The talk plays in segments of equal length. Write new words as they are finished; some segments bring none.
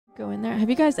go in there. Have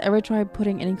you guys ever tried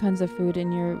putting any kinds of food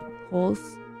in your holes?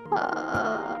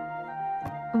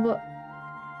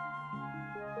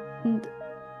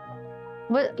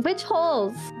 What? Which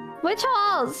holes? Which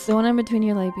holes? The one in between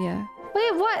your labia.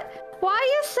 Wait, what? Why are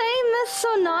you saying this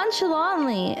so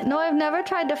nonchalantly? No, I've never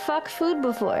tried to fuck food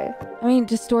before. I mean,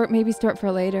 just store it, maybe store it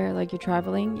for later, like you're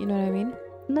traveling, you know what I mean?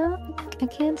 No, I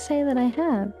can't say that I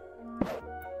have.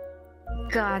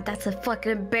 God, that's a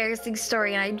fucking embarrassing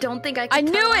story, and I don't think I can. I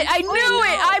knew it! I knew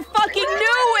it! I fucking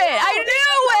knew it! I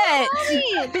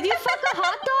knew it! Did you fuck a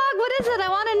hot dog? What is it? I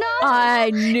want to know.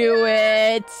 I knew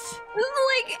it!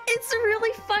 Like, it's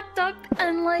really fucked up,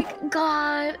 and like,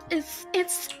 God, it's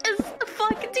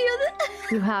fuck, dude.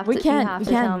 You have to. We can. You have to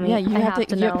tell me. Yeah, you I have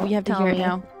to know. We have to hear it me.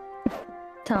 now.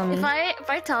 Tell me. If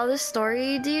I tell this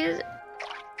story, dude,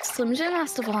 Slim Jim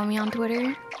has to follow me on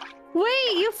Twitter.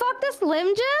 Wait, you fucked a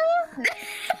Slim Jim?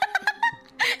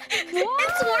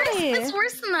 Why? It's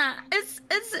worse than that.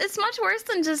 It's much worse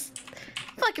than just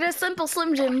fucking a simple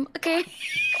Slim Jim. Okay.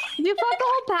 You fucked a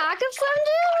whole pack of Slim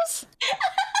Jims?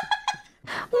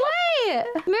 Wait,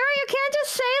 Mira, you can't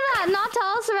just say that and not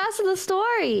tell us the rest of the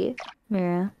story.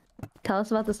 Mira, tell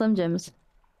us about the Slim Jims.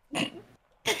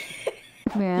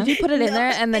 Mira. Did you put it in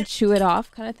there and then chew it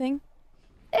off, kind of thing?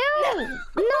 Ew!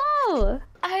 No!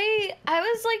 I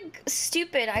was like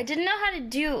stupid. I didn't know how to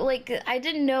do I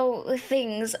didn't know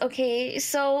things. Okay,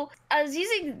 so I was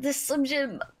using this Slim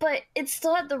Jim, but it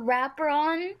still had the wrapper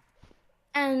on,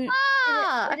 and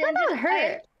I thought that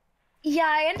hurt. Yeah,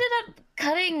 I ended up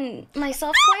cutting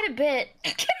myself quite a bit.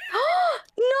 No!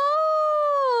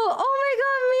 Oh my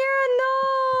god, Mira,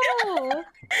 no!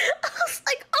 I was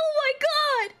like, oh my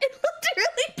god, it looked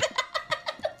really bad.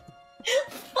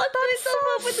 Fucked myself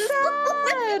up with this.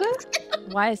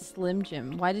 Why a Slim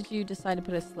Jim? Why did you decide to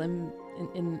put a Slim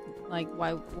in like,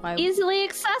 why? Easily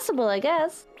accessible, I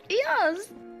guess. Yeah,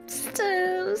 just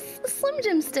a Slim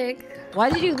Jim stick. Why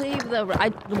did you leave the?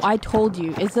 I told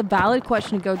you. It's a valid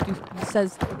question to go to.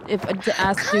 Says if to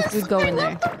ask if you go in there. I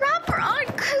left the wrapper on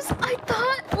because I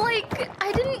thought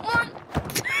I didn't want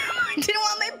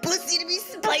my pussy to be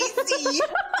spicy.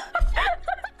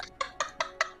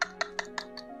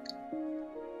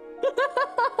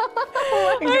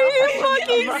 Are you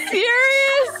fucking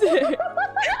serious?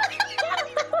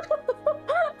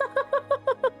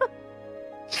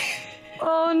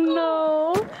 Oh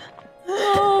no.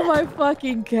 Oh my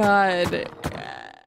fucking god.